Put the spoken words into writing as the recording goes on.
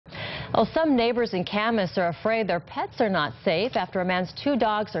Well, some neighbors in Camas are afraid their pets are not safe after a man's 2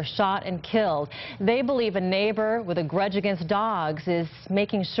 dogs are shot and killed. They believe a neighbor with a grudge against dogs is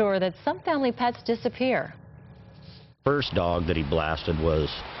making sure that some family pets disappear. First dog that he blasted was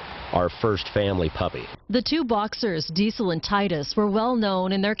our first family puppy. The 2 boxers, Diesel and Titus, were well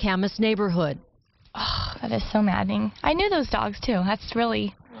known in their Camas neighborhood. Oh, that is so maddening. I knew those dogs too. That's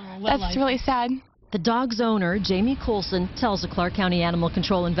really sad. The dog's owner, Jamey Colson, tells a Clark County Animal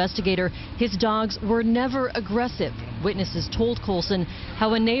Control investigator his dogs were never aggressive. Witnesses told Colson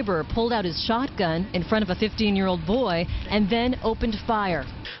how a neighbor pulled out his shotgun in front of a 15-year-old boy and then opened fire.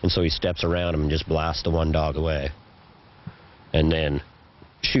 And so he steps around him and just blasts the one dog away. And then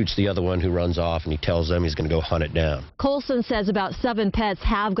shoots the other one who runs off, and he tells them he's going to go hunt it down. Colson says about 7 pets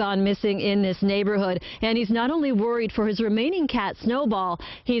have gone missing in this neighborhood, and he's not only worried for his remaining cat, Snowball,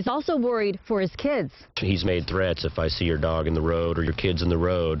 he's also worried for his kids. He's made threats: if I see your dog in the road or your kids in the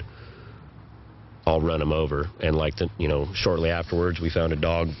road, I'll run them over. And shortly afterwards, we found a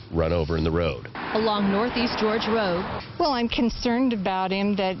dog run over in the road. Along Northeast George Road. Well, I'm concerned about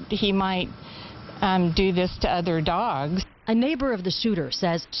him that he might do this to other dogs. A neighbor of the shooter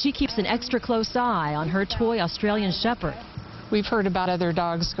says she keeps an extra close eye on her toy Australian Shepherd. We've heard about other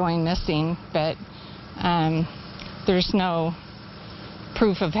dogs going missing, but there's no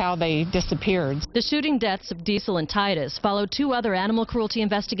proof of how they disappeared. The shooting deaths of Diesel and Titus followed 2 other animal cruelty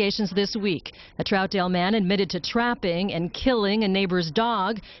investigations this week. A Troutdale man admitted to trapping and killing a neighbor's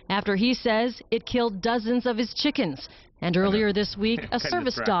dog after he says it killed dozens of his chickens. And earlier this week, a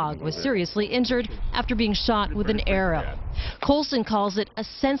service dog was seriously injured after being shot with an arrow. Colson calls it a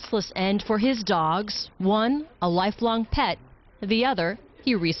senseless end for his dogs. One, a lifelong pet. The other,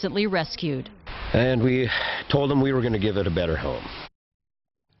 he recently rescued. And we told him we were going to give it a better home.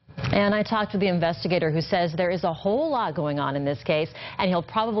 And I talked to the investigator who says there is a whole lot going on in this case, and he'll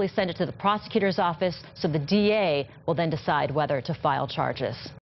probably send it to the prosecutor's office so the DA will then decide whether to file charges.